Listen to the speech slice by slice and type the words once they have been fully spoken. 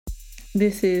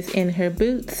This is In Her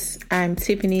Boots. I'm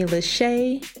Tiffany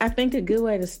Lachey. I think a good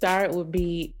way to start would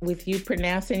be with you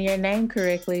pronouncing your name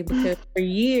correctly because for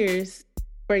years,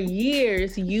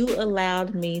 you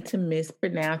allowed me to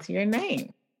mispronounce your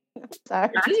name. Sorry,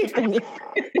 Tiffany.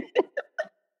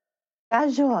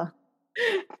 Gajua.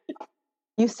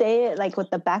 You say it like with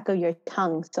the back of your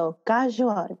tongue. So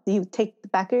gajua. You take the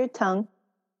back of your tongue,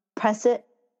 press it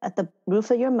at the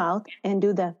roof of your mouth, and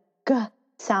do the g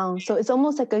sound. So it's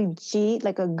almost like a G,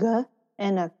 like a g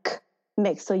and a k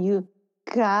mix. So you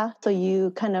ga, so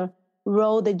you kind of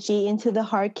roll the G into the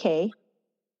hard K,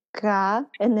 ga,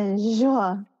 and then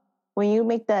jua. When you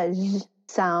make the j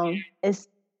sound,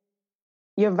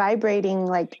 you're vibrating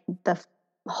like the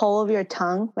whole of your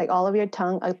tongue, like all of your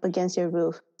tongue up against your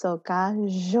roof. So ga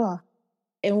jua.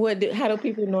 And how do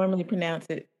people normally pronounce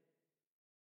it?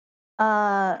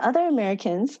 Other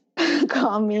Americans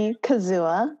call me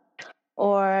Kazua,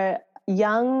 or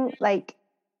young, like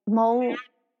Hmong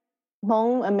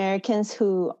Americans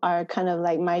who are kind of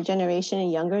like my generation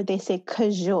and younger, they say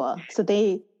Kajua. So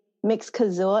they mix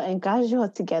Kazua and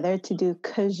Gajua together to do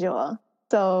Kajua.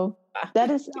 So that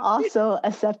is also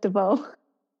acceptable.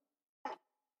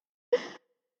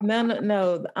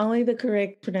 No. Only the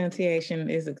correct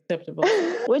pronunciation is acceptable.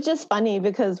 Which is funny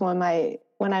because when I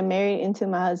married into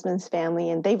my husband's family,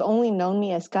 and they've only known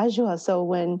me as Gajua, so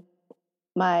when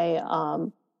my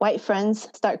white friends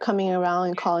start coming around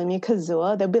and calling me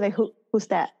Kazua, they'll be like, who's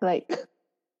that? Like,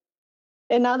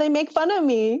 and now they make fun of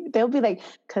me. They'll be like,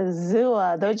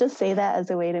 Kazua. They'll just say that as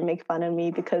a way to make fun of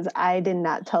me because I did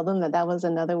not tell them that was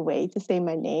another way to say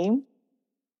my name.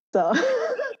 So,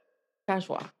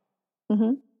 Joshua.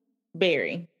 Mm-hmm.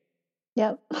 Berry.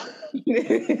 Yep.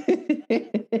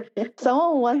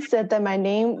 Someone once said that my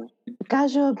name,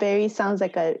 Gajua Berry, sounds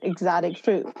like an exotic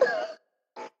fruit.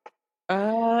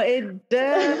 Oh, it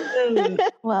does.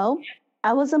 Well,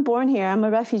 I wasn't born here. I'm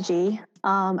a refugee.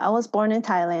 I was born in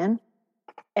Thailand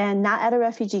and not at a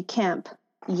refugee camp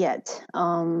yet.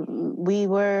 My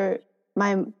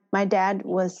dad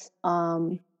was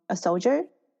a soldier.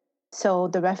 So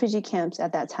the refugee camps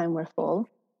at that time were full.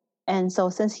 And so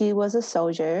since he was a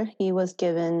soldier, he was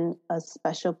given a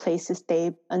special place to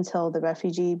stay until the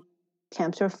refugee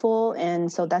camps were full. And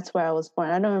so that's where I was born.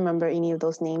 I don't remember any of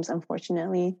those names,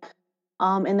 unfortunately.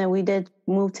 And then we did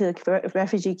move to the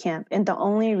refugee camp. And the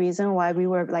only reason why we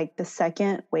were like the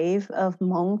second wave of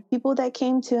Hmong people that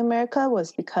came to America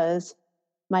was because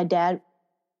my dad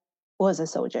was a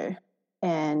soldier.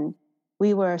 And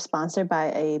we were sponsored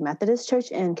by a Methodist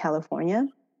church in California.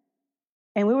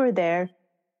 And we were there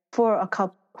for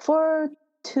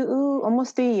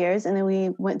almost 3 years. And then we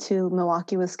went to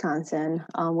Milwaukee, Wisconsin,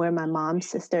 where my mom's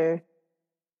sister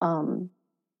and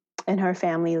her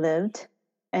family lived.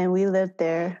 And we lived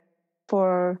there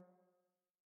I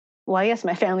guess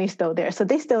my family's still there. So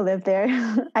they still live there.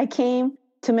 I came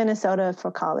to Minnesota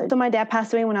for college. So my dad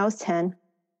passed away when I was 10.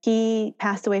 He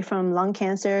passed away from lung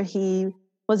cancer. He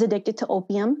was addicted to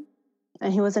opium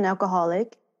and he was an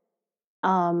alcoholic.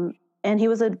 And he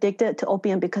was addicted to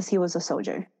opium because he was a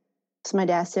soldier. So my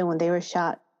dad said when they were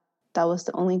shot, that was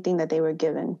the only thing that they were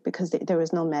given because there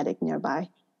was no medic nearby.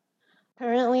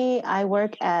 Currently, I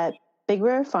work at Big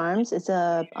River Farms. It's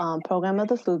a program of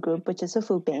the food group, which is a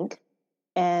food bank.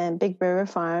 And Big River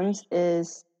Farms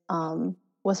was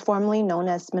formerly known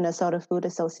as Minnesota Food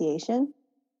Association.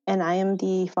 And I am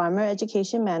the farmer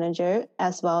education manager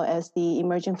as well as the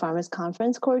Emerging Farmers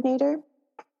Conference coordinator.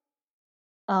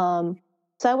 So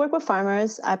I work with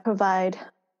farmers. I provide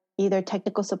either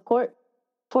technical support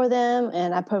for them,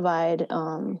 and I provide,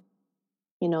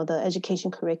 the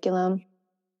education curriculum,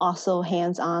 also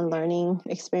hands-on learning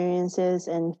experiences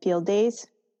and field days,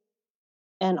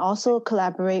 and also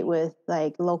collaborate with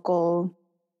like local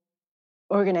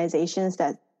organizations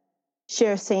that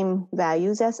share same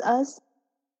values as us.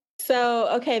 So,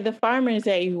 okay, the farmers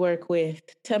that you work with,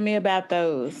 tell me about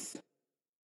those.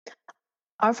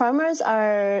 Our farmers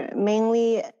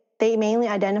mainly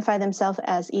identify themselves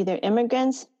as either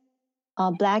immigrants,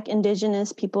 Black,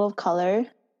 Indigenous, people of color,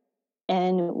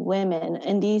 and women.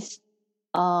 And these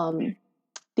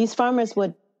farmers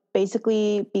would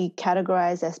basically be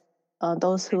categorized as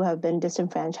those who have been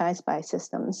disenfranchised by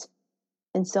systems.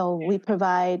 And so we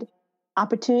provide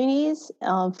opportunities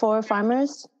for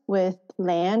farmers with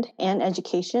land and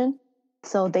education,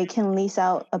 so they can lease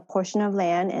out a portion of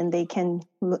land and they can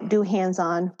do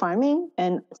hands-on farming.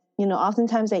 And,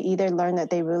 oftentimes they either learn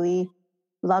that they really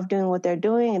love doing what they're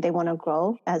doing and they want to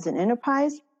grow as an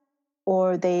enterprise,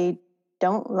 or they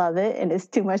don't love it and it's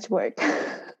too much work.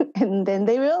 And then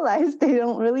they realize they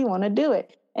don't really want to do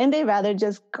it and they rather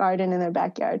just garden in their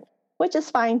backyard. which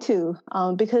is fine too,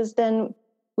 because then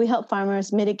we help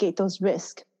farmers mitigate those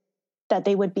risks that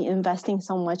they would be investing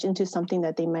so much into something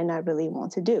that they might not really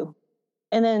want to do.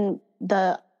 And then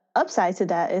the upside to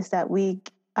that is that we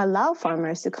allow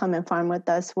farmers to come and farm with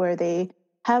us where they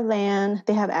have land,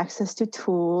 they have access to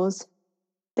tools,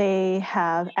 they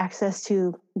have access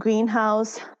to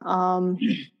greenhouse,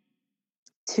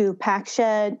 to pack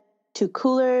shed, to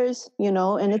coolers,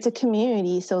 and it's a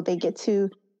community. So they get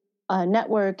to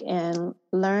network and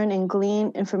learn and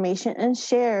glean information and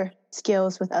share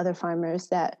skills with other farmers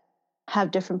that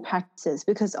have different practices,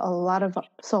 because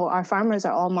our farmers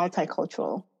are all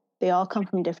multicultural. They all come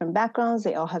from different backgrounds.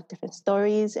 They all have different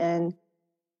stories. And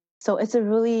so it's a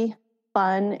really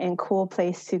fun and cool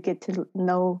place to get to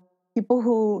know people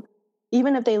who,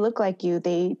 even if they look like you,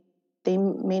 they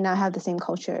may not have the same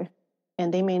culture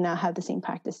and they may not have the same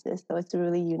practices. So it's a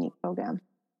really unique program.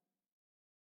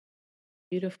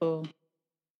 Beautiful.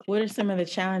 What are some of the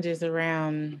challenges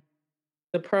around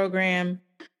the program?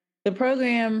 The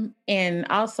program, and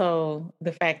also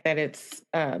the fact that it's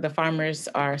the farmers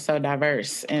are so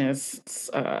diverse and it's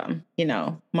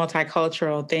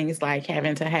multicultural, things like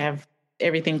having to have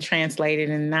everything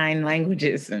translated in 9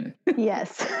 languages. And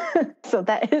yes, so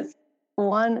that is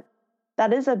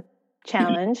a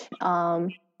challenge.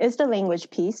 Is the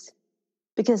language piece,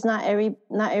 because not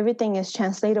everything is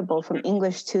translatable from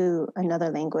English to another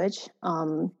language.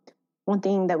 One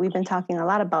thing that we've been talking a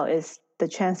lot about is the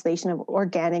translation of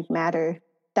organic matter,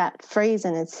 that phrase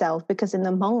in itself, because in the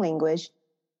Hmong language,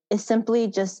 it's simply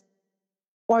just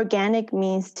organic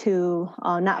means to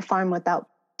farm without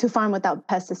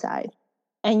pesticide.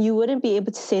 And you wouldn't be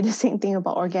able to say the same thing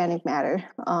about organic matter.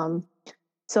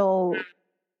 So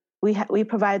we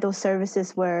provide those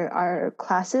services where our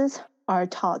classes are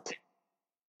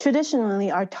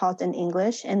traditionally taught in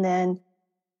English, and then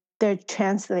they're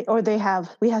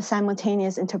we have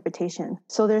simultaneous interpretation.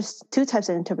 So there's 2 types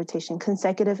of interpretation: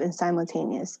 consecutive and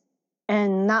simultaneous.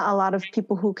 And not a lot of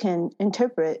people who can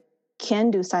interpret can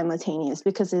do simultaneous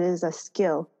because it is a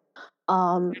skill.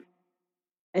 And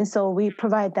so we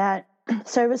provide that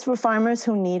service for farmers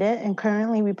who need it. And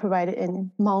currently we provide it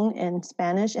in Hmong and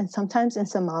Spanish, and sometimes in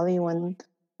Somali when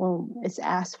it's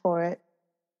asked for it.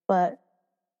 But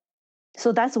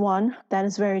so that's one that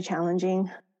is very challenging.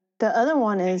 The other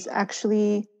one is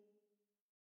actually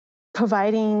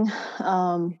providing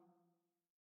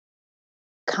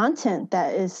content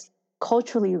that is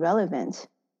culturally relevant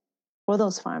for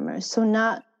those farmers. So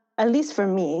not, at least for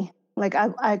me, like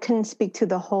I couldn't speak to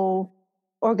the whole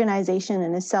organization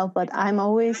in itself, but I'm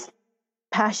always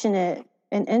passionate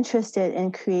and interested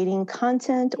in creating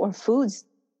content or foods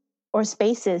or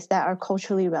spaces that are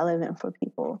culturally relevant for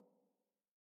people.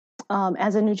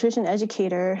 As a nutrition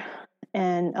educator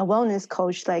and a wellness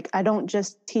coach, like I don't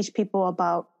just teach people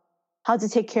about how to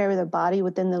take care of their body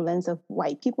within the lens of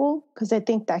white people, because I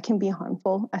think that can be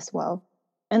harmful as well.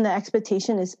 And the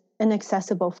expectation is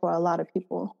inaccessible for a lot of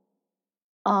people.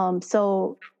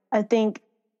 So I think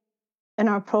in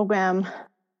our program,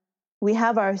 we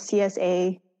have our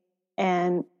CSA,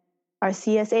 and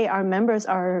our members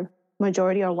are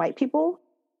majority are white people.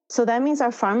 So that means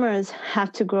our farmers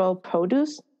have to grow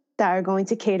produce that are going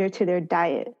to cater to their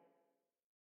diet.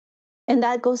 And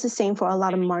that goes the same for a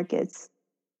lot of markets,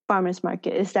 farmers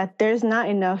market, is that there's not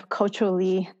enough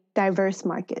culturally diverse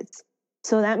markets.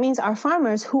 So that means our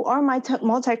farmers, who are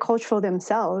multicultural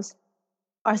themselves,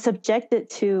 are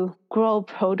subjected to grow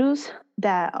produce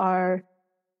that are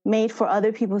made for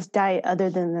other people's diet other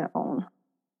than their own.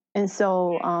 And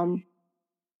so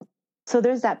so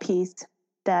there's that piece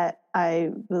that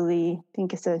I really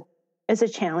think is a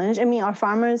challenge. I mean, our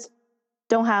farmers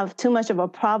don't have too much of a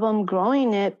problem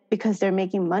growing it because they're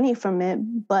making money from it,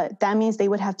 but that means they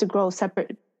would have to grow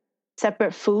separate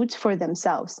foods for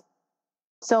themselves.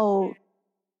 So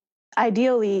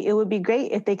ideally, it would be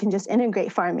great if they can just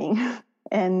integrate farming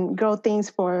and grow things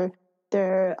for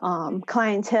their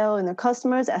clientele and their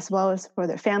customers, as well as for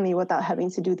their family, without having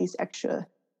to do these extra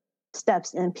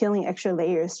steps and peeling extra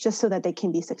layers just so that they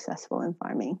can be successful in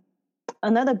farming.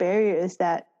 Another barrier is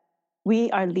that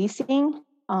we are leasing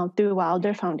through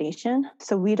Wilder Foundation.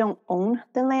 So we don't own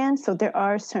the land. So there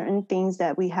are certain things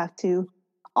that we have to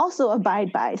also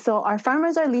abide by. So our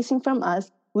farmers are leasing from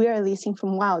us. We are leasing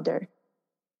from Wilder.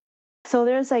 So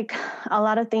there's like a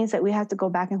lot of things that we have to go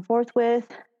back and forth with.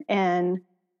 And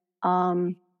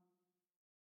for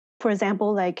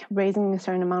example, like raising a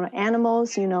certain amount of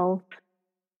animals,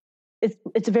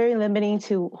 it's very limiting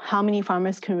to how many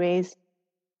farmers can raise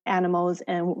animals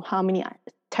and how many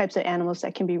types of animals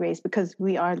that can be raised, because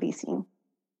we are leasing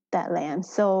that land.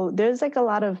 So there's like a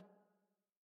lot of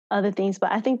other things,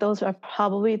 but I think those are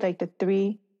probably like the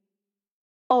three.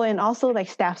 Oh, and also like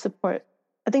staff support.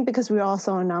 I think because we're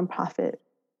also a nonprofit,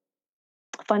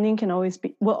 funding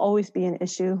will always be an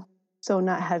issue. So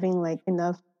not having like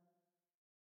enough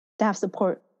staff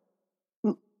support.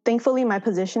 Thankfully, my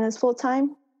position is full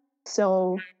time,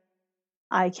 so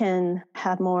I can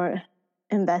have more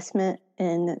investment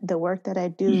in the work that I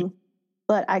do.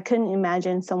 But I couldn't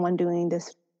imagine someone doing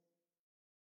this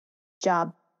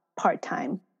job part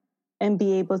time and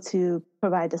be able to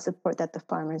provide the support that the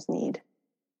farmers need.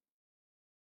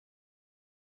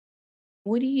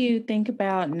 What do you think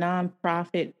about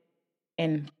nonprofit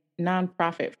and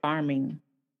nonprofit farming?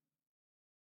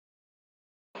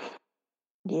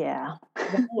 Yeah.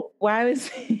 Why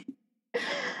is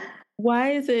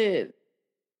why is it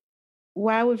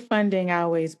why would funding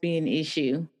always be an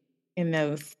issue in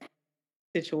those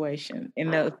situations,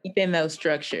 in those within those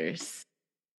structures?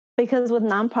 Because with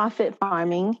nonprofit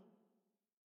farming,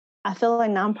 I feel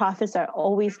like nonprofits are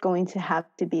always going to have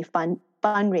to be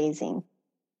fundraising.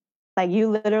 Like you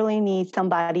literally need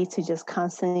somebody to just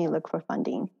constantly look for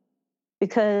funding.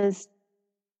 Because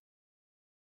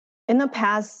in the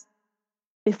past,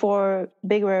 before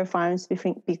Big River Farms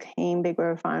became Big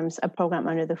River Farms, a program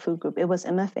under the food group, it was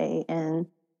MFA, and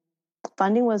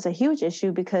funding was a huge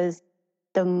issue because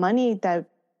the money that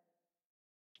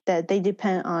they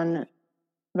depend on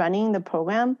running the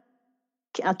program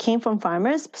came from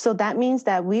farmers. So that means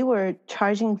that we were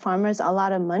charging farmers a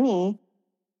lot of money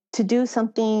to do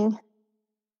something,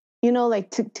 like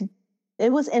to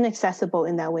it was inaccessible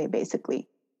in that way, basically.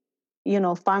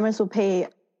 Farmers will pay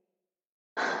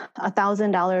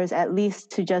 $1,000 at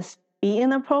least to just be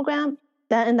in a program.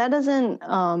 That doesn't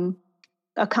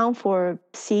account for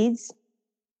seeds,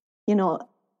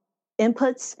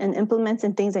 inputs and implements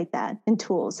and things like that, and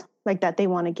tools like that they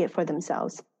want to get for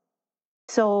themselves.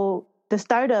 So the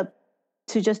startup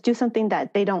to just do something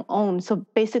that they don't own. So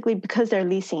basically, because they're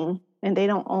leasing and they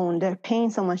don't own, they're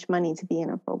paying so much money to be in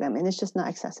a program, and it's just not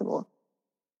accessible.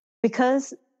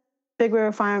 Because Big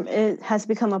River Farm has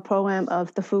become a program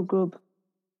of the food group,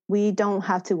 we don't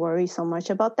have to worry so much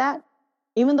about that.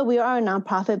 Even though we are a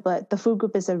nonprofit, but the food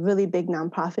group is a really big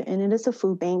nonprofit, and it is a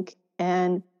food bank,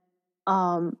 and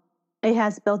it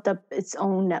has built up its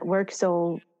own network.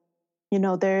 So,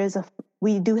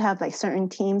 we do have like certain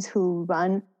teams who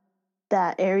run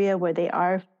that area where they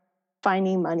are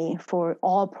finding money for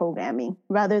all programming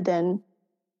rather than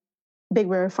Big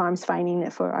River Farms finding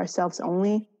it for ourselves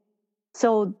only.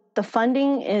 So the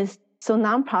funding is, so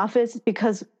nonprofits,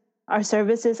 because our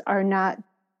services are not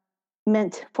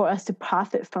meant for us to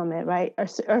profit from it, right?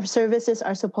 Our services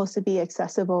are supposed to be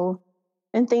accessible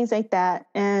and things like that.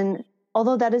 And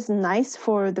although that is nice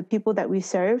for the people that we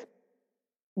serve,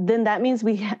 then that means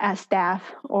we as staff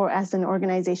or as an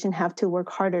organization have to work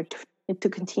harder to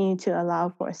continue to allow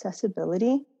for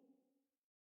accessibility.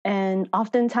 And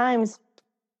oftentimes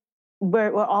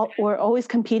we're always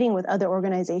competing with other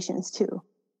organizations too.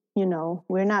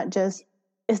 We're not just,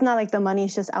 it's not like the money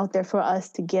is just out there for us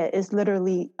to get. It's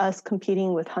literally us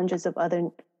competing with hundreds of other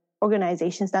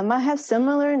organizations that might have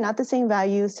similar, not the same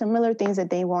values, similar things that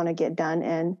they want to get done.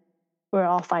 And we're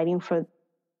all fighting for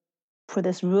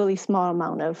this really small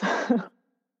amount of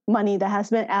money that has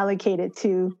been allocated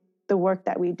to the work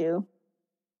that we do.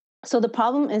 So the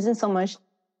problem isn't so much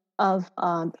of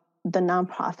the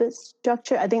nonprofit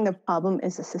structure. I think the problem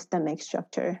is the systemic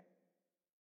structure.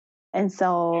 And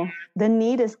so the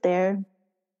need is there.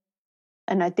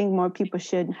 And I think more people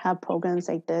should have programs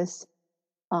like this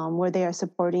where they are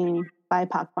supporting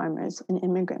BIPOC farmers and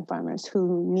immigrant farmers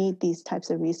who need these types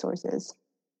of resources.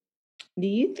 Do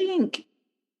you think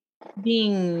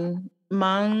being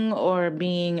Hmong or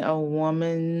being a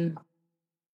woman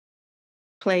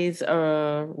plays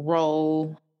a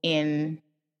role in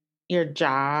your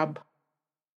job?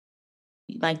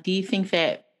 Like, do you think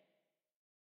that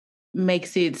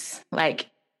makes it like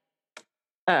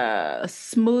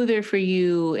smoother for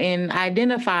you in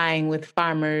identifying with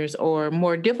farmers, or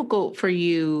more difficult for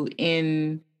you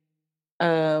in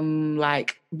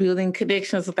like building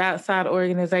connections with outside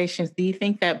organizations? Do you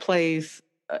think that plays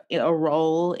a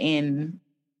role in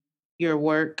your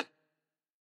work?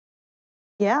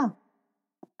 Yeah,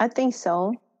 I think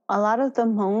so. A lot of the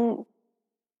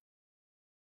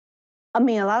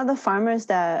farmers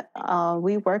that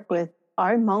we work with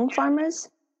are Hmong farmers,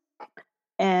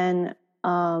 and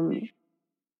I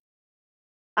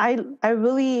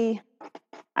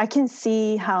can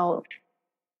see how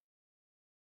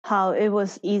it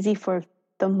was easy for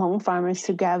the Hmong farmers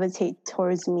to gravitate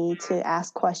towards me to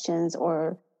ask questions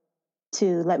or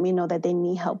to let me know that they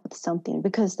need help with something,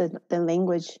 because the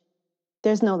language,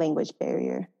 there's no language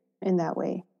barrier. in that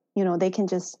way. They can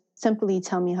just simply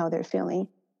tell me how they're feeling.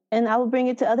 And I will bring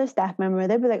it to other staff members.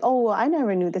 They'd be like, oh, well, I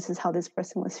never knew this is how this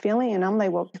person was feeling. And I'm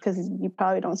like, well, because you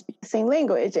probably don't speak the same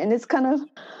language. And it's kind of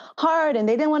hard. And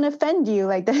they didn't want to offend you.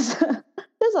 Like there's a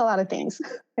lot of things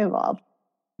involved.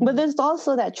 But there's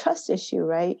also that trust issue,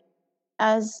 right?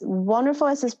 As wonderful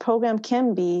as this program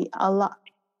can be, I'll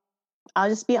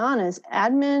just be honest,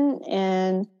 admin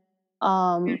and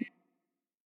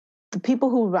the people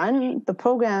who run the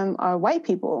program are white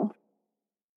people.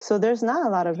 So there's not a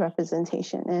lot of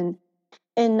representation.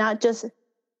 And not just,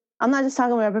 I'm not just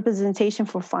talking about representation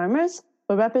for farmers,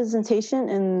 but representation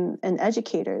in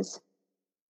educators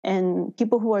and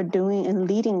people who are doing and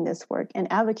leading this work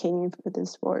and advocating for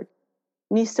this work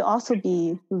needs to also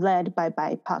be led by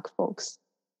BIPOC folks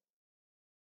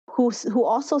who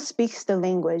also speaks the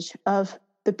language of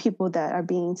the people that are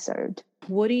being served.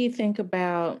 What do you think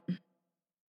about a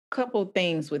couple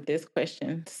things with this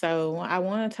question? So I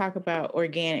want to talk about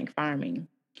organic farming,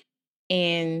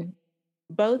 and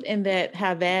both in that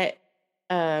how that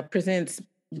presents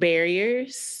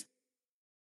barriers,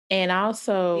 and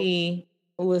also it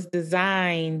was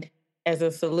designed as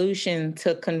a solution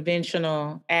to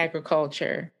conventional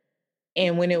agriculture.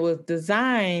 And when it was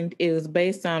designed, it was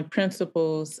based on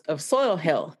principles of soil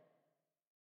health.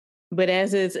 But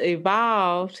as it's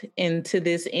evolved into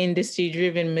this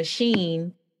industry-driven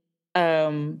machine,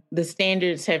 the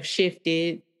standards have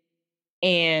shifted,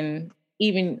 and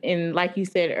even in, like you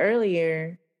said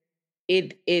earlier,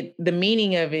 the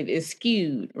meaning of it is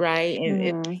skewed, right?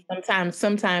 And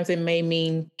sometimes it may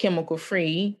mean chemical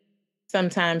free,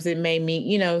 sometimes it may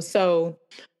mean, so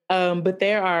but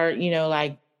there are,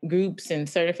 like groups and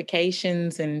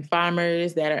certifications and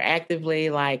farmers that are actively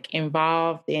like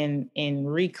involved in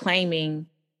reclaiming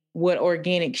what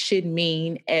organic should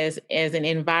mean as an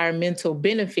environmental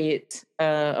benefit,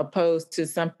 opposed to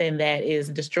something that is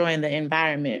destroying the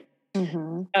environment.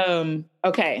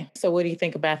 Okay, so what do you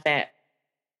think about that?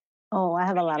 Oh, I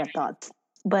have a lot of thoughts,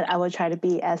 but I will try to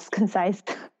be as concise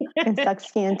and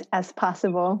succinct as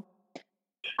possible.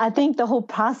 I think the whole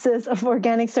process of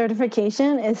organic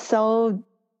certification is so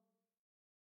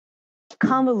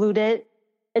convoluted.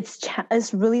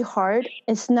 It's really hard.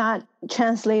 It's not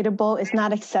translatable. It's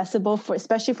not accessible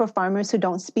especially for farmers who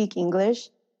don't speak English.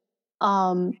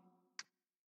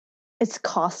 It's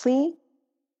costly,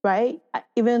 right?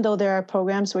 Even though there are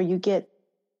programs where you get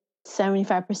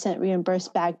 75%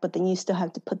 reimbursed back, but then you still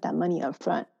have to put that money up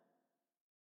front.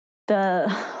 The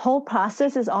whole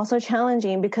process is also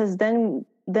challenging because then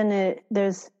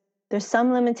there's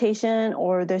some limitation,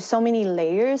 or there's so many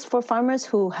layers for farmers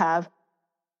who have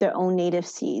their own native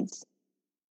seeds.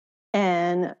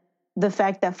 And the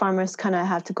fact that farmers kind of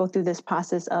have to go through this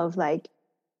process of like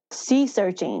seed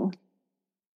searching,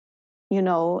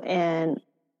 and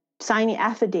signing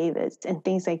affidavits and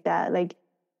things like that. Like,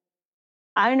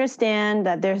 I understand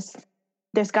that there's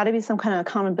got to be some kind of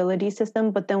accountability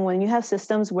system, but then when you have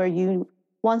systems where you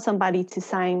want somebody to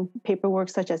sign paperwork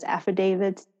such as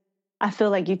affidavits, I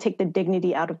feel like you take the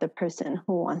dignity out of the person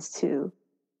who wants to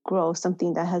grow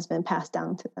something that has been passed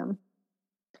down to them.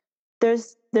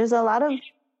 There's a lot of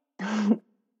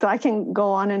so I can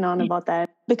go on and on about that,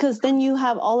 because then you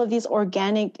have all of these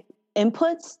organic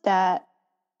inputs that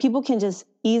people can just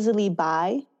easily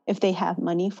buy if they have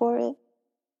money for it.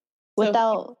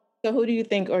 So who do you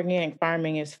think organic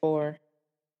farming is for?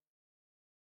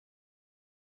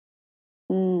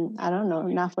 I don't know.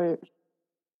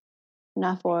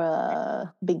 Not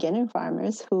for beginning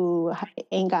farmers who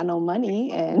ain't got no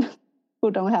money and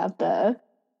who don't have the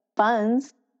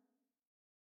funds.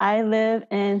 I live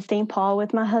in St. Paul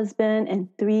with my husband and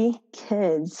 3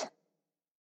 kids.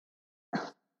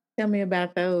 Tell me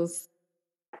about those.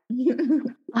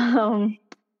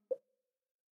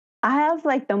 I have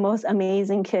like the most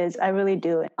amazing kids. I really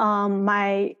do.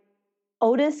 My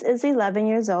oldest is 11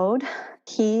 years old.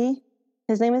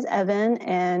 His name is Evan,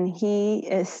 and he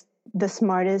is the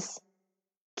smartest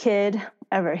kid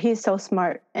ever. He's so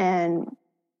smart. And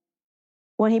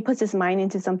when he puts his mind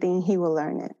into something, he will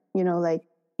learn it. Like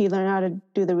he learned how to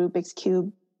do the Rubik's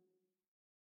Cube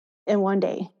in one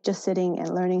day, just sitting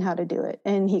and learning how to do it.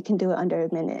 And he can do it under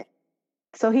a minute.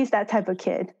 So he's that type of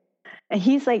kid. And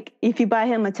he's like, if you buy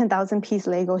him a 10,000 piece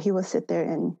Lego, he will sit there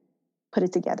and put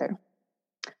it together.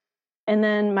 And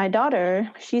then my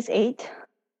daughter, she's 8.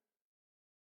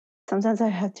 Sometimes I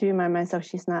have to remind myself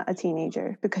she's not a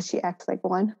teenager because she acts like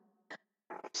one.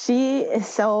 She is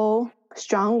so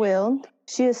strong-willed.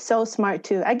 She is so smart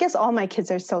too. I guess all my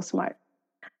kids are so smart.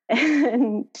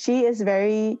 And she is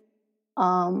very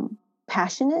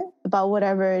passionate about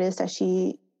whatever it is that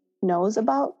she knows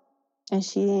about. and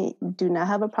she do not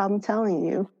have a problem telling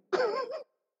you.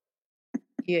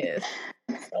 Yes.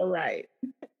 So right.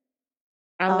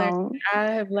 I learned Um,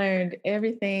 I have learned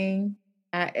everything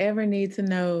I ever need to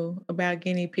know about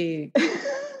guinea pigs,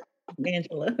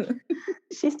 Angela.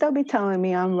 she still be telling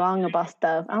me I'm wrong about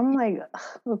stuff. I'm like, "Ugh,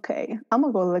 okay, I'm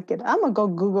gonna go look it. I'm gonna go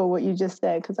Google what you just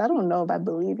said because I don't know if I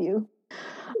believe you.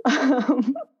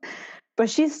 Um, but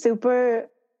she's super.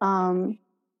 Um,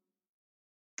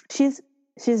 she's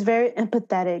she's very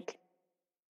empathetic.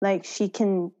 Like she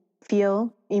can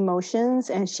feel emotions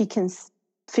and she can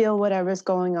feel whatever's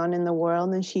going on in the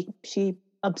world, and she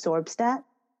absorbs that.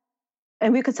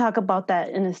 And we could talk about that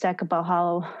in a sec about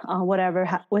how whatever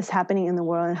was happening in the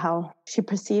world and how she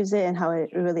perceives it and how it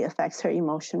really affects her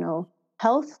emotional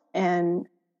health. And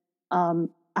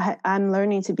I'm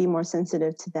learning to be more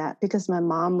sensitive to that because my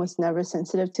mom was never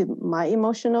sensitive to my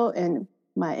emotional and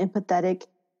my empathetic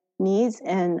needs.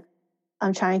 And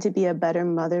I'm trying to be a better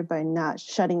mother by not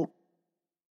shutting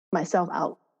myself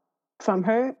out from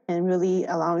her and really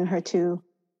allowing her to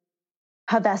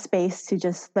have that space to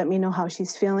just let me know how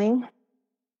she's feeling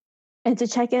and to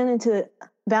check in and to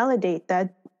validate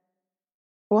that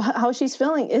how she's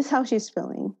feeling is how she's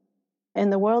feeling.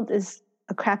 And the world is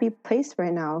a crappy place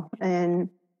right now.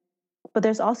 But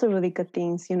there's also really good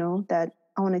things, that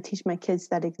I want to teach my kids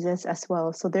that exist as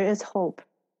well. So there is hope.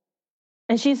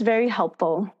 And she's very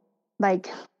helpful. Like,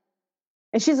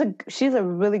 and she's a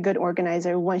really good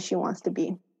organizer when she wants to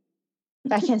be.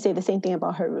 I can't say the same thing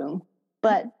about her room,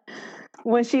 but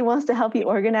when she wants to help you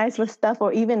organize with stuff,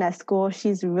 or even at school,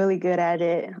 she's really good at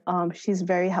it. She's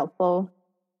very helpful.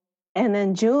 And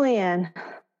then Julian,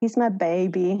 he's my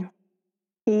baby.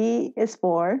 He is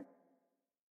 4,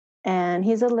 and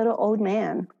he's a little old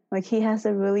man. Like he has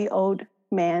a really old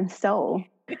man soul,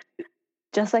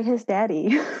 just like his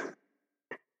daddy.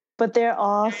 But they're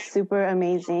all super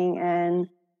amazing, and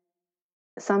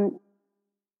some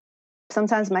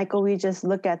sometimes, Michael, we just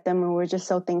look at them and we're just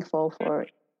so thankful for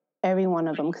every one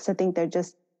of them because I think they're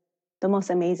just the most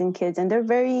amazing kids, and they're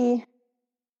very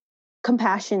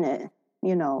compassionate,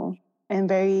 and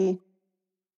very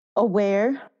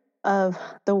aware of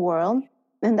the world.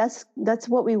 And that's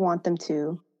what we want them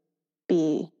to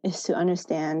be, is to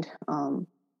understand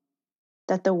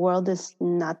that the world is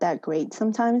not that great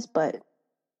sometimes, but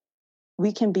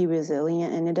we can be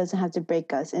resilient and it doesn't have to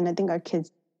break us. And I think our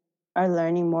kids are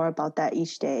learning more about that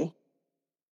each day.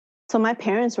 So my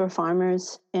parents were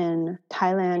farmers in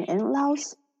Thailand and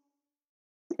Laos.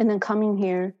 And then coming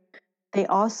here, they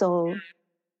also,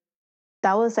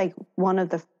 that was like one of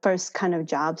the first kind of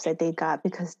jobs that they got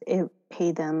because it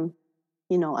paid them,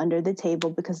 under the table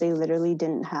because they literally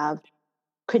didn't have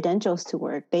credentials to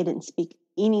work. They didn't speak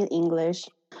any English.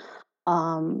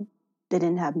 They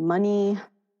didn't have money.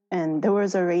 And there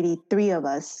was already 3 of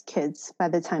us kids by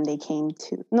the time they came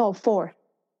to, no, 4.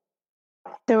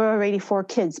 There were already 4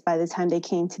 kids by the time they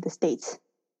came to the States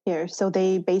here. So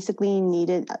they basically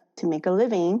needed to make a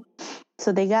living.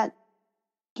 So they got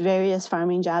various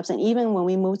farming jobs. And even when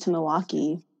we moved to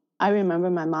Milwaukee, I remember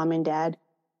my mom and dad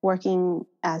working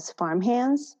as farm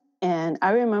hands. And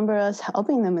I remember us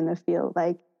helping them in the field.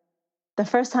 Like the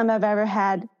first time I've ever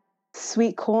had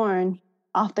sweet corn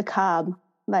off the cob,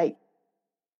 like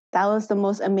that was the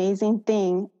most amazing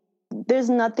thing. There's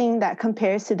nothing that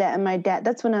compares to that. And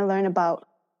that's when I learned about,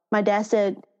 my dad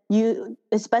said,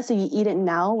 especially you eat it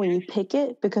now when you pick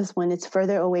it, because when it's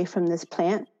further away from this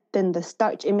plant, then the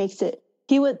starch, it makes it,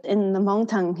 in the Hmong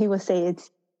tongue, he would say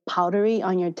it's powdery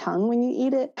on your tongue when you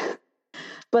eat it.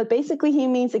 But basically he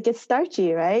means it gets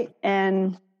starchy, right?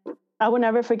 And I will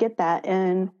never forget that.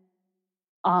 And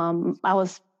I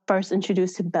was first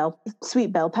introduced to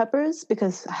sweet bell peppers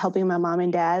because helping my mom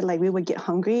and dad, like we would get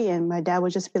hungry and my dad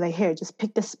would just be like, here, just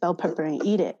pick this bell pepper and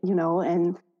eat it,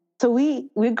 And so we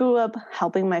grew up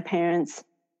helping my parents,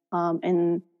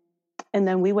 and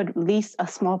then we would lease a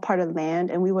small part of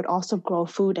land and we would also grow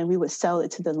food and we would sell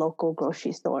it to the local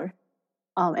grocery store.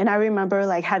 And I remember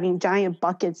like having giant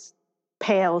buckets,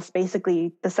 pails,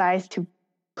 basically the size to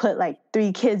put like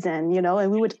 3 kids in,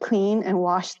 and we would clean and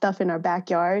wash stuff in our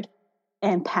backyard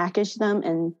and package them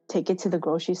and take it to the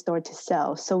grocery store to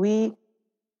sell. So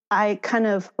I kind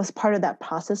of was part of that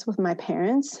process with my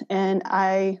parents, and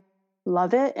I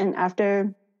love it. And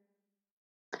after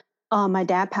my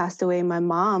dad passed away, my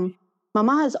mom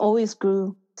has always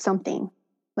grew something.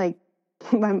 Like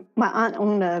my aunt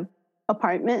owned a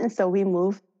apartment, and so we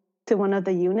moved to one of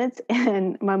the units,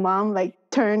 and my mom like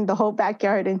turned the whole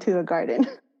backyard into a garden.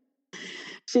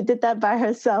 She did that by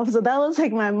herself. So that was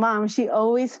like my mom. She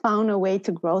always found a way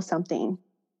to grow something.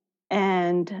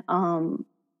 And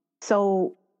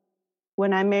so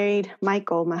when I married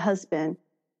Michael, my husband,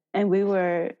 and we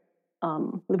lived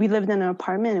in an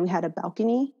apartment and we had a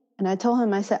balcony. And I told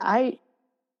him, I said, I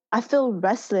feel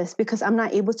restless because I'm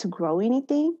not able to grow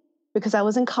anything because I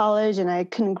was in college and I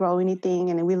couldn't grow anything.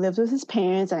 And we lived with his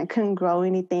parents and I couldn't grow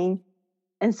anything.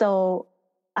 And so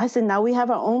I said, now we have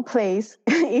our own place.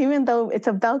 Even though it's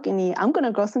a balcony, I'm going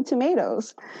to grow some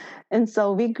tomatoes. And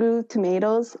so we grew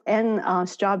tomatoes and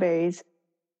strawberries.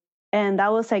 And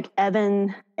that was like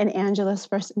Evan and Angela's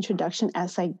first introduction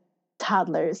as like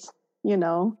toddlers, you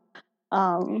know,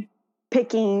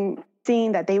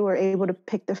 seeing that they were able to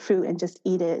pick the fruit and just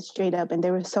eat it straight up. And they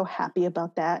were so happy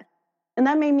about that. And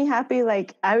that made me happy.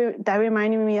 Like that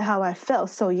reminded me of how I felt.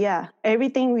 So yeah,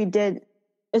 everything we did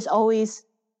is always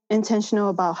intentional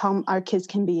about how our kids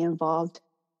can be involved,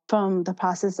 from the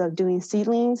process of doing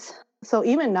seedlings. So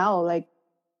even now, like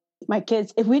my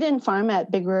kids, if we didn't farm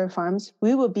at Big River Farms,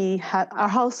 we would our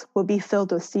house will be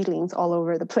filled with seedlings all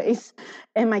over the place.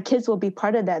 And my kids will be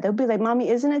part of that. They'll be like, Mommy,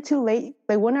 isn't it too late?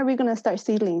 Like, when are we going to start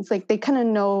seedlings? Like, they kind of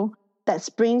know that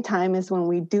springtime is when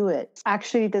we do it.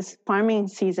 Actually, this farming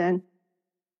season,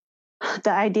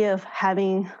 the idea of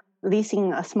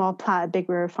leasing a small plot at Big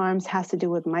River Farms has to do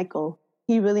with Michael.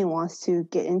 He really wants to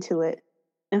get into it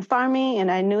and farming.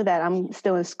 And I knew that I'm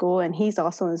still in school and he's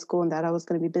also in school and that I was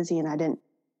going to be busy, and I didn't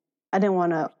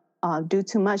want to do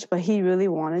too much, but he really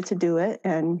wanted to do it.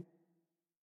 And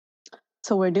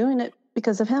so we're doing it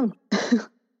because of him.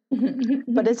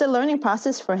 But it's a learning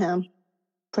process for him,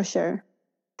 for sure,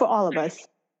 for all of us.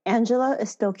 Angela is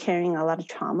still carrying a lot of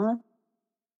trauma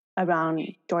around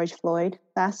George Floyd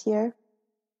last year.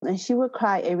 And she would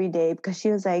cry every day because she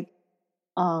was like,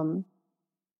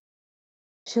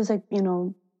 you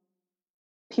know,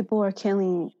 people are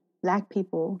killing Black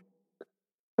people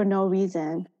for no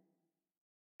reason.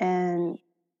 And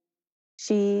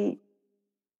she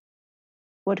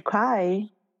would cry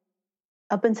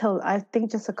up until I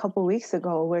think just a couple weeks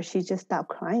ago, where she just stopped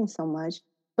crying so much.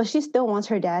 But she still wants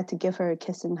her dad to give her a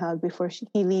kiss and hug before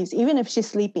he leaves, even if she's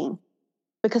sleeping,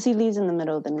 because he leaves in the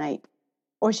middle of the night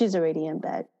or she's already in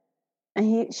bed.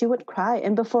 And she would cry.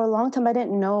 And before a long time, I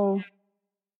didn't know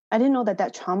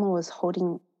that trauma was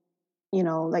holding, you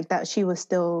know, like that she was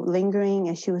still lingering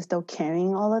and she was still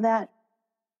carrying all of that,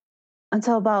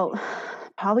 until about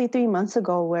probably 3 months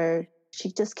ago, where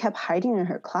she just kept hiding in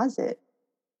her closet.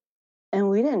 And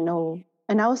we didn't know.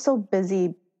 And I was so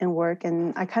busy in work,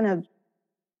 and I kind of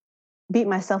beat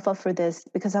myself up for this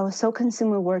because I was so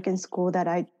consumed with work and school that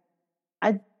I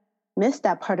missed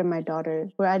that part of my daughter,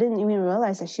 where I didn't even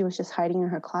realize that she was just hiding in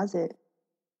her closet.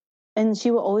 And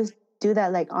she would always do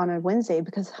that like on a Wednesday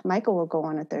because Michael will go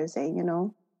on a Thursday, you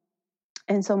know?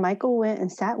 And so Michael went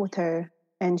and sat with her,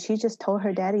 and she just told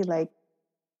her daddy, like,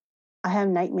 I have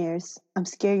nightmares. I'm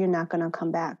scared you're not going to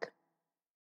come back.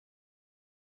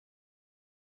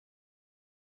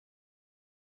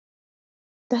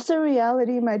 That's a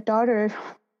reality. My daughter,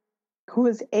 who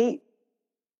is 8,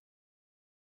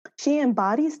 she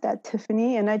embodies that,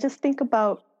 Tiffany. And I just think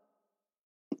about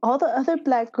all the other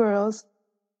Black girls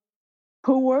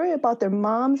who worry about their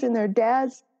moms and their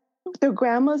dads, their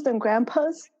grandmas and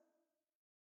grandpas.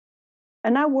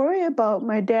 And I worry about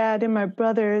my dad and my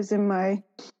brothers and my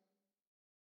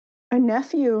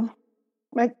nephew.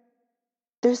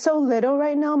 They're so little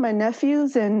right now, my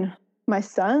nephews and my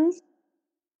sons.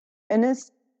 And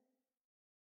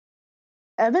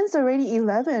Evan's already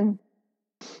 11.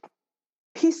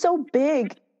 He's so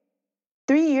big.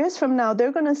 3 years from now,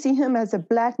 they're going to see him as a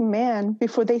Black man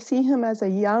before they see him as a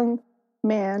young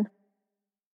man.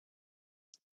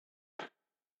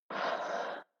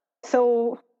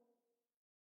 So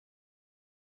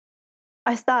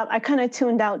I stopped. I kind of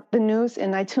tuned out the news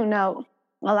and I tuned out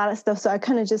a lot of stuff. So I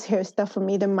kind of just hear stuff from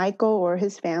either Michael or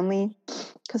his family,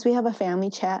 because we have a family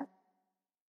chat.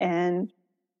 And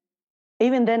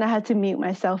even then I had to mute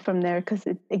myself from there because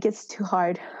it gets too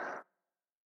hard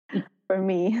for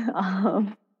me.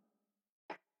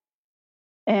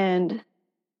 And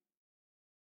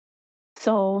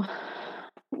so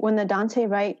when the Daunte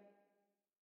Wright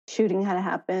shooting had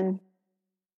happened,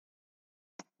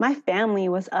 my family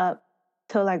was up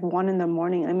till like 1 a.m.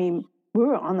 I mean, we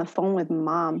were on the phone with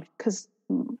Mom because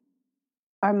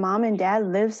our mom and dad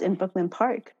lives in Brooklyn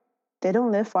Park. They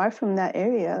don't live far from that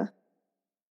area.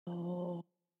 Oh.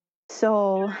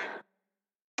 So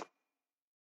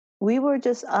we were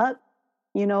just up,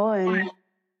 you know, and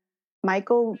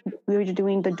Michael, we were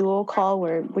doing the dual call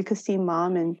where we could see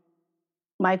Mom, and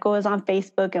Michael is on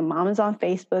Facebook and Mom is on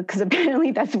Facebook, because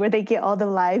apparently that's where they get all the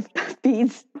live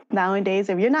feeds nowadays.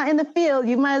 If you're not in the field,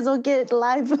 you might as well get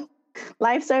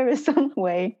live service some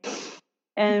way.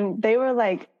 And they were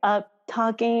like up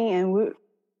talking,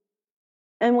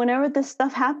 and whenever this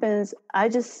stuff happens, I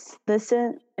just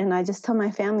listen and I just tell my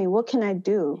family, what can I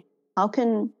do? How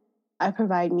can I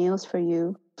provide meals for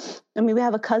you? I mean, we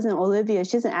have a cousin, Olivia.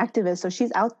 She's an activist, so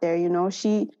she's out there.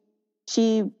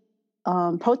 She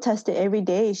protested every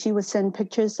day. She would send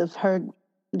pictures of her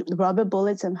rubber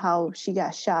bullets and how she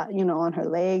got shot, on her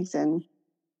legs, and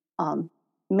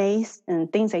mace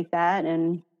and things like that.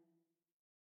 And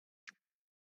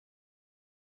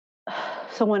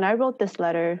so when I wrote this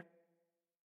letter,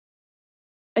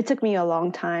 it took me a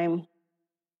long time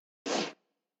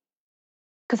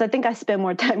because I think I spent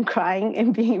more time crying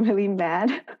and being really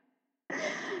mad.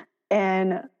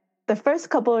 And the first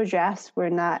couple of drafts were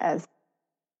not as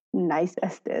nice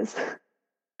as this.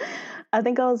 I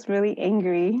think I was really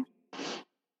angry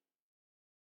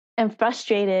and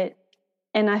frustrated.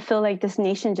 And I feel like this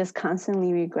nation just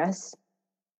constantly regress.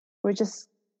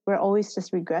 We're always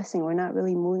just regressing. We're not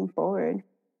really moving forward.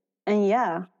 And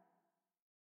yeah,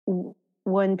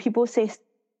 when people say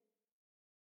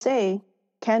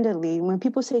candidly, when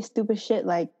people say stupid shit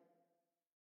like,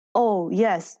 oh,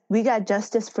 yes, we got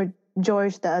justice for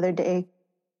George the other day,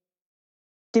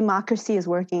 democracy is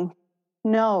working.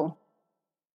 No,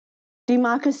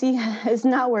 democracy is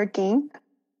not working,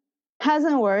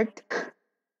 hasn't worked.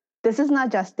 This is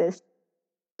not justice.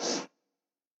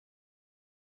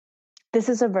 This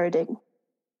is a verdict.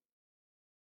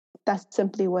 That's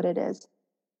simply what it is.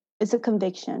 It's a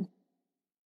conviction.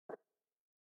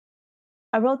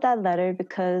 I wrote that letter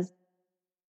because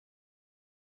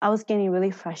I was getting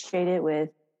really frustrated with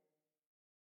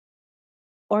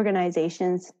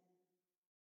organizations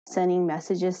sending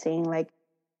messages saying, like,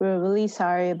 we're really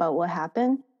sorry about what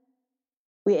happened.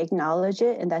 We acknowledge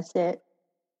it, and that's it.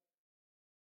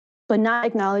 But not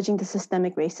acknowledging the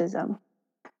systemic racism,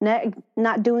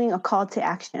 not doing a call to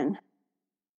action.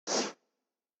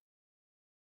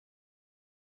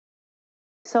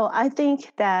 So I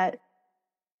think that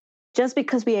just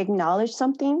because we acknowledge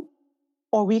something,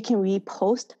 or we can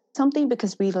repost something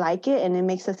because we like it and it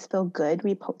makes us feel good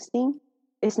reposting,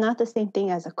 it's not the same thing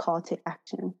as a call to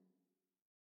action.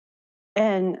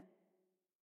 And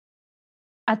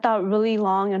I thought really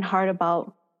long and hard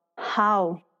about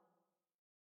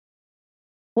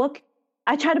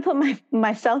I try to put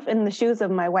myself in the shoes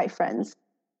of my white friends.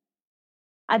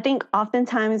 I think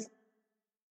oftentimes,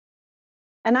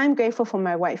 and I'm grateful for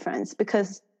my white friends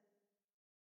because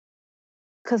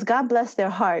God bless their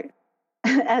heart.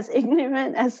 As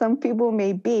ignorant as some people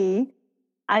may be,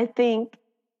 I think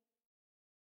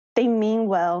they mean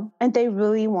well and they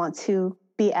really want to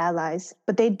be allies,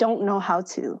 but they don't know how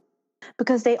to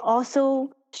because they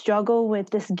also struggle with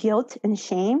this guilt and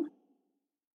shame.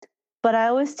 But I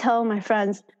always tell my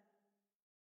friends,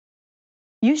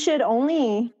 you should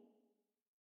only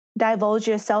divulge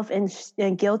yourself in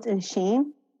guilt and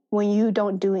shame when you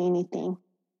don't do anything.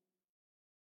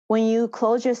 When you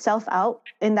close yourself out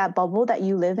in that bubble that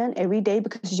you live in every day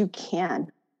because you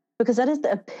can, because that is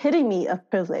the epitome of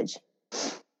privilege.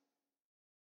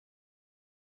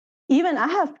 Even I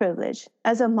have privilege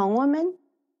as a Hmong woman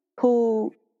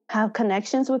who have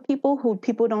connections with people who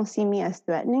people don't see me as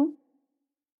threatening.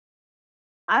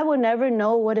 I would never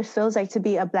know what it feels like to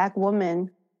be a Black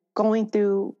woman going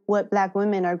through what Black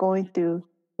women are going through,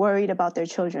 worried about their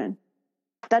children.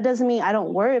 That doesn't mean I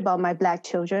don't worry about my Black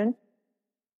children,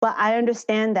 but I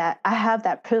understand that I have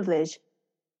that privilege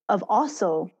of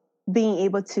also being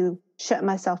able to shut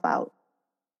myself out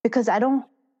because I don't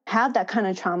have that kind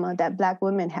of trauma that Black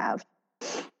women have.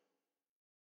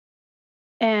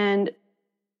 And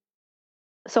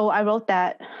so I wrote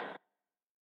that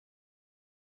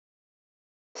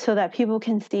so that people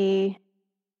can see.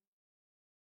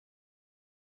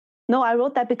 No, I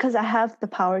wrote that because I have the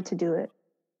power to do it.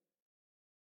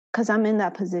 Because I'm in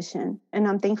that position and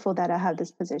I'm thankful that I have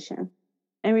this position.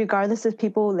 And regardless if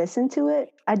people listen to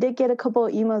it, I did get a couple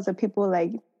of emails of people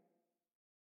like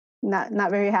not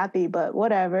very happy, but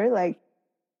whatever, like,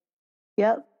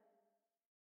 yep.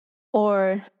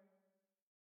 Or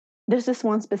there's this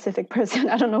one specific person,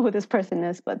 I don't know who this person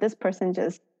is, but this person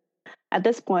just, at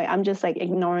this point, I'm just like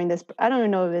ignoring this. I don't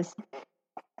even know if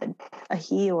it's a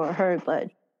he or a her, but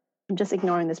I'm just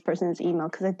ignoring this person's email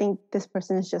because I think this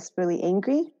person is just really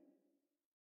angry.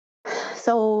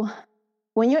 So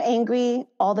when you're angry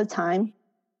all the time,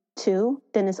 too,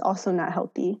 then it's also not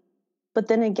healthy. But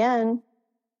then again,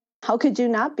 how could you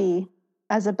not be,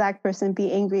 as a Black person,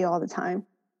 be angry all the time?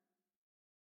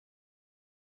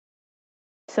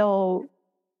 So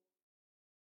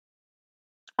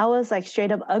I was like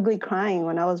straight up ugly crying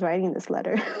when I was writing this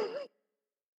letter.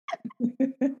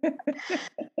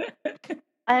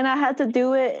 And I had to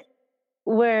do it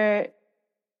where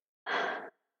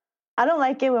I don't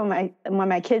like it when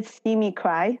my kids see me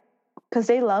cry because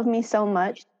they love me so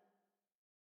much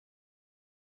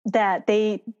that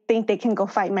they think they can go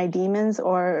fight my demons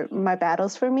or my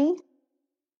battles for me.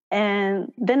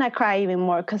 And then I cry even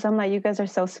more because I'm like, you guys are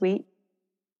so sweet.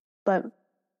 But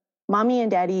mommy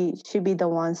and daddy should be the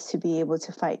ones to be able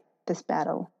to fight this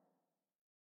battle.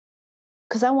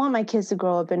 Because I want my kids to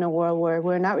grow up in a world where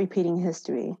we're not repeating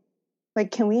history.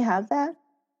 Like, can we have that?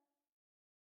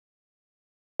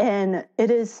 And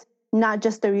it is not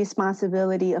just the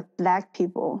responsibility of Black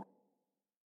people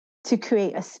to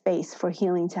create a space for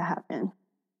healing to happen.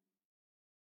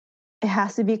 It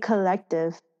has to be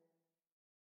collective.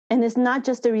 And it's not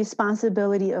just the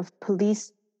responsibility of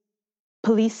policing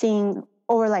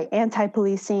or like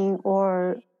anti-policing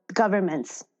or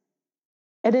governments.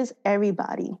 It is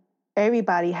everybody.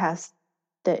 Everybody has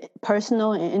the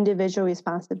personal and individual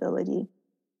responsibility.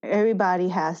 Everybody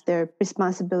has their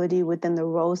responsibility within the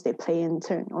roles they play in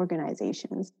certain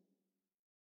organizations.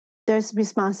 There's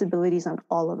responsibilities on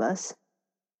all of us.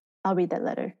 I'll read that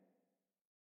letter.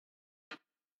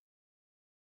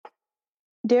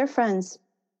 Dear friends,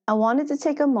 I wanted to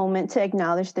take a moment to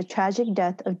acknowledge the tragic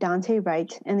death of Daunte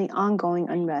Wright and the ongoing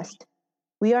unrest.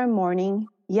 We are mourning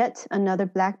yet another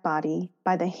Black body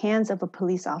by the hands of a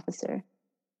police officer,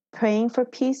 praying for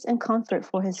peace and comfort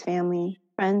for his family,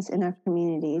 friends, and our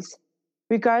communities.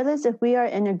 Regardless if we are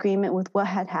in agreement with what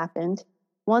had happened,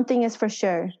 one thing is for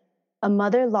sure: a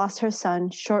mother lost her son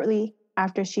shortly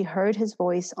after she heard his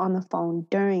voice on the phone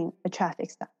during a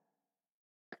traffic stop.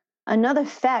 Another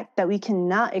fact that we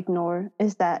cannot ignore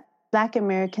is that Black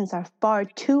Americans are far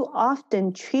too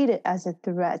often treated as a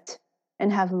threat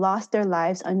and have lost their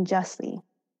lives unjustly.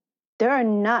 There are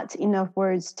not enough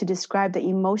words to describe the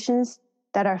emotions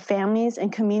that our families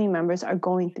and community members are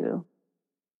going through.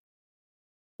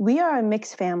 We are a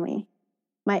mixed family.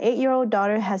 My 8-year-old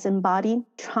daughter has embodied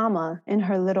trauma in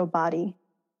her little body.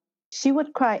 She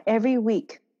would cry every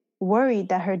week, worried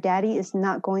that her daddy is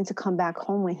not going to come back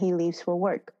home when he leaves for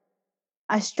work.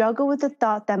 I struggle with the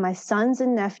thought that my sons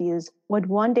and nephews would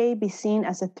one day be seen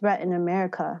as a threat in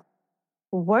America,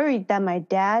 worried that my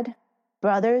dad,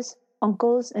 brothers,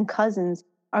 uncles, and cousins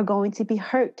are going to be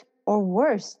hurt or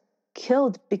worse,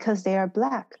 killed because they are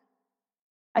Black.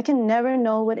 I can never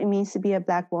know what it means to be a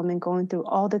Black woman going through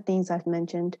all the things I've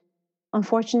mentioned.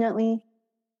 Unfortunate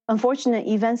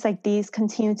events like these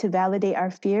continue to validate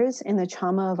our fears and the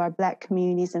trauma of our Black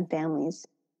communities and families.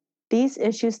 These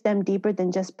issues stem deeper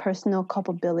than just personal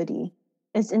culpability.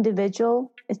 It's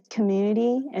individual, it's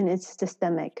community, and it's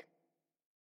systemic.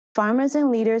 Farmers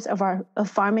and leaders of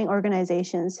farming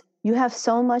organizations, you have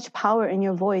so much power in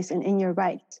your voice and in your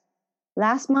rights.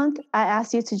 Last month, I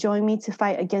asked you to join me to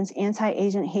fight against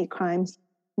anti-Asian hate crimes.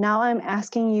 Now I'm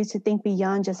asking you to think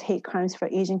beyond just hate crimes for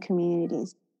Asian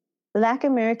communities. Black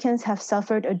Americans have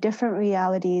suffered a different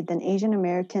reality than Asian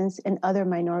Americans and other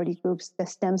minority groups that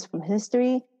stems from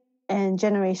history and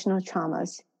generational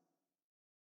traumas.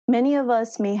 Many of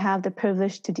us may have the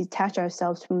privilege to detach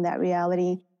ourselves from that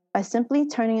reality by simply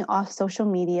turning off social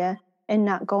media and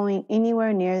not going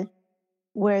anywhere near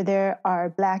where there are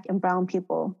Black and brown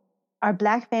people. Our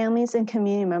Black families and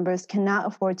community members cannot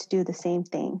afford to do the same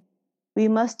thing. We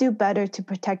must do better to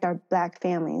protect our Black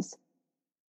families.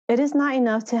 It is not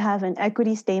enough to have an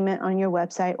equity statement on your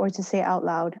website or to say out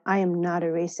loud, I am not a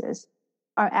racist.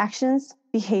 Our actions,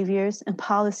 behaviors, and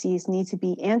policies need to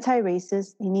be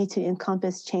anti-racist. They need to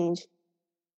encompass change.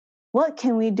 What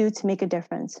can we do to make a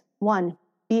difference? 1,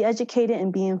 be educated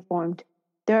and be informed.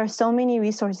 There are so many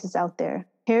resources out there.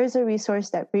 Here is a resource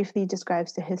that briefly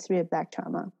describes the history of Black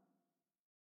trauma.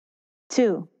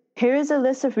 2, here is a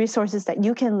list of resources that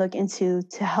you can look into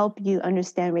to help you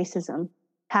understand racism,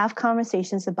 have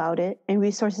conversations about it, and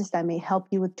resources that may help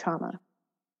you with trauma.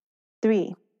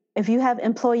 3, if you have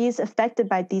employees affected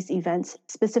by these events,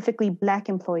 specifically Black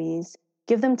employees,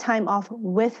 give them time off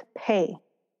with pay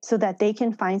so that they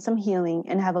can find some healing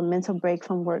and have a mental break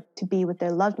from work to be with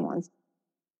their loved ones.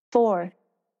 4,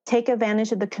 take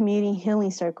advantage of the community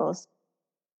healing circles.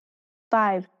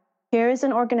 5, here is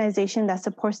an organization that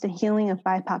supports the healing of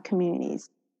BIPOC communities,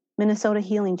 Minnesota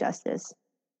Healing Justice.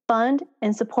 Fund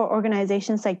and support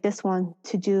organizations like this one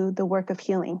to do the work of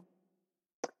healing.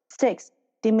 6,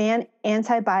 demand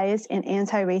anti-bias and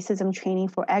anti-racism training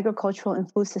for agricultural and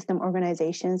food system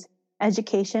organizations,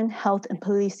 education, health, and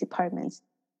police departments.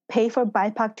 Pay for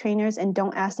BIPOC trainers and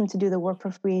don't ask them to do the work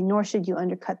for free, nor should you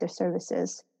undercut their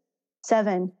services.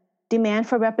 7, demand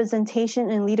for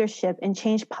representation and leadership and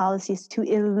change policies to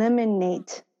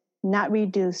eliminate, not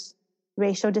reduce,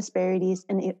 racial disparities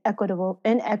and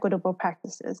inequitable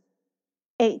practices.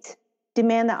 8,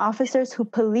 Demand that officers who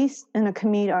police in a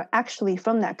community are actually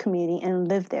from that community and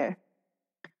live there.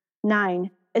 9,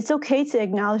 it's okay to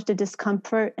acknowledge the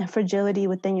discomfort and fragility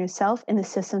within yourself and the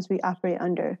systems we operate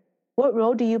under. What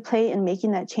role do you play in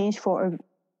making that change for a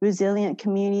resilient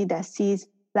community that sees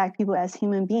Black people as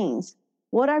human beings?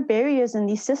 What are barriers in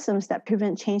these systems that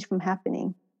prevent change from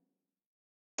happening?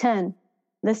 10,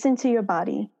 listen to your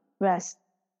body. Rest.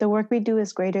 The work we do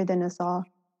is greater than us all,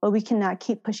 but we cannot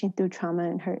keep pushing through trauma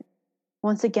and hurt.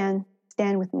 Once again,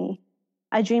 stand with me.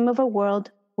 I dream of a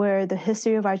world where the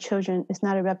history of our children is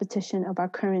not a repetition of our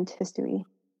current history,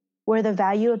 where the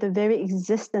value of the very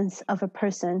existence of a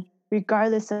person,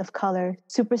 regardless of color,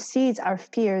 supersedes our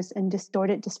fears and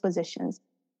distorted dispositions.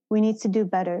 We need to do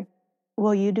better.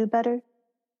 Will you do better?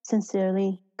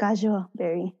 Sincerely, Gajo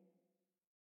Berry.